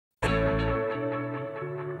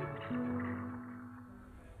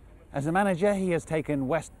As a manager, he has taken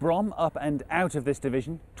West Brom up and out of this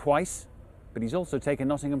division twice, but he's also taken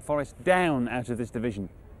Nottingham Forest down out of this division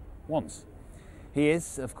once. He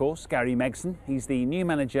is, of course, Gary Megson. He's the new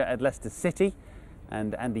manager at Leicester City,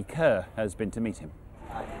 and Andy Kerr has been to meet him.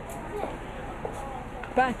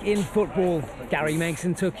 Back in football, Gary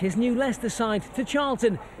Megson took his new Leicester side to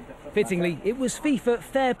Charlton. Fittingly, it was FIFA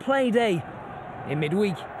Fair Play Day. In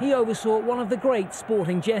midweek, he oversaw one of the great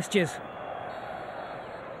sporting gestures.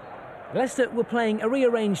 Leicester were playing a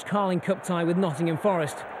rearranged Carling Cup tie with Nottingham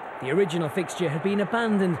Forest. The original fixture had been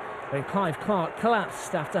abandoned when Clive Clark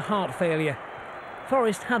collapsed after heart failure.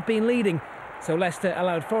 Forest had been leading, so Leicester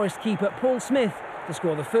allowed Forest keeper Paul Smith to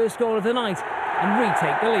score the first goal of the night and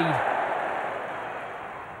retake the lead.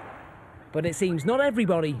 But it seems not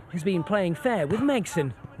everybody has been playing fair with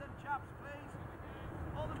Megson.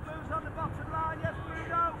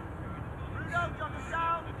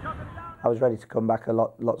 I was ready to come back a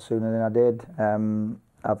lot sooner than I did.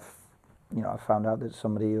 I found out that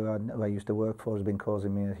somebody who I used to work for has been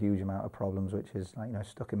causing me a huge amount of problems, which is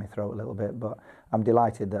stuck in my throat a little bit. But I'm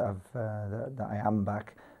delighted that that I am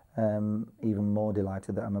back. Even more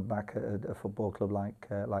delighted that I'm back at a football club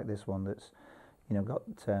like this one that's got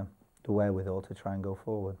the wherewithal to try and go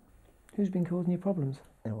forward. Who's been causing you problems?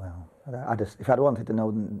 Well, if I'd wanted to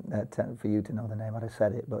know for you to know the name, I'd have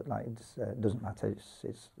said it. But it doesn't matter.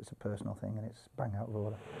 It's a personal thing, and it's bang out of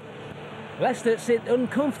order. Leicester sit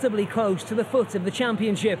uncomfortably close to the foot of the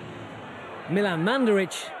Championship. Milan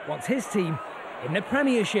Mandaric wants his team in the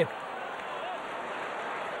Premiership.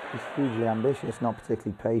 He's hugely ambitious, not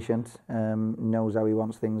particularly patient, knows how he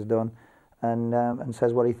wants things done, and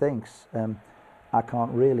says what he thinks. I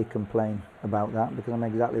can't really complain about that because I'm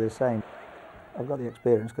exactly the same. I've got the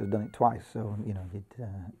experience because I've done it twice, so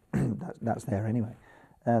that's there anyway.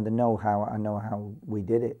 The know-how, I know how we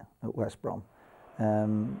did it at West Brom,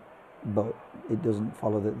 but it doesn't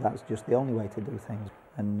follow that that's just the only way to do things.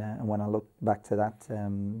 And when I look back to that,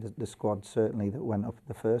 the squad certainly that went up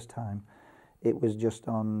the first time, it was just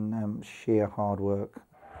on sheer hard work.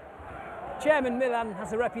 Chairman Milan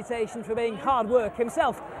has a reputation for being hard work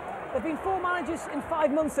himself. There have been 4 managers in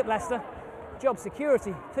 5 months at Leicester. Job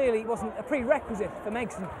security clearly wasn't a prerequisite for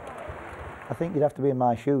Megson. I think you'd have to be in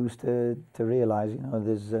my shoes to realise,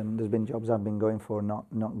 there's been jobs I've been going for not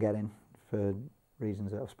getting for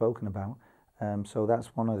reasons that I've spoken about. So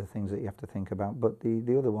that's one of the things that you have to think about. But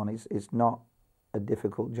the other one is it's not a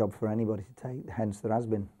difficult job for anybody to take. Hence, there has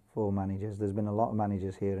been 4 managers. There's been a lot of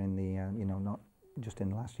managers here in the not just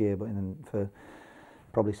in the last year, but for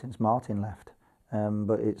probably since Martin left.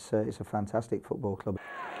 But it's a fantastic football club.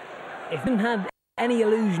 If he had any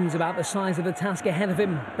illusions about the size of the task ahead of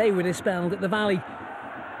him, they were dispelled at the Valley.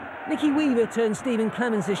 Nicky Weaver turned Stephen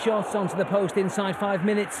Clemens' shots onto the post inside 5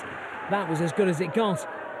 minutes. That was as good as it got.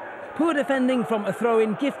 Poor defending from a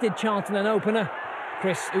throw-in gifted Charlton an opener.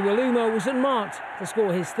 Chris Uwalumo was unmarked to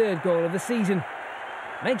score his 3rd goal of the season.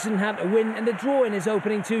 Megson had a win and a draw in his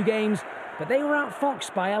opening 2 games, but they were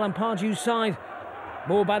outfoxed by Alan Pardew's side.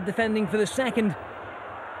 More bad defending for the second.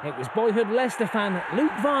 It was boyhood Leicester fan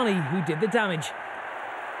Luke Varney who did the damage.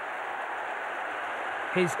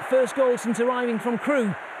 His first goal since arriving from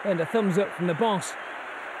Crewe earned a thumbs up from the boss.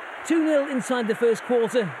 2-0 inside the first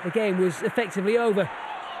quarter, the game was effectively over.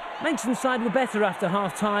 Megson's side were better after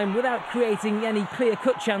half-time without creating any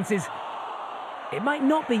clear-cut chances. It might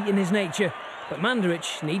not be in his nature, but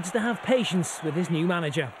Mandaric needs to have patience with his new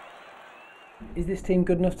manager. Is this team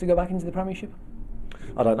good enough to go back into the Premiership?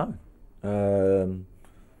 I don't know.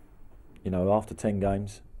 After 10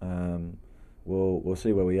 games, we'll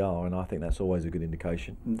see where we are, and I think that's always a good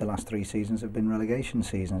indication. The last 3 seasons have been relegation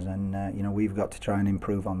seasons, and we've got to try and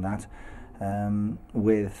improve on that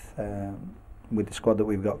with the squad that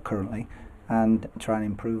we've got currently, and try and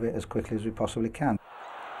improve it as quickly as we possibly can.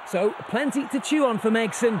 So plenty to chew on for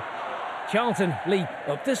Megson. Charlton leap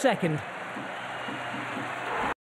up to 2nd.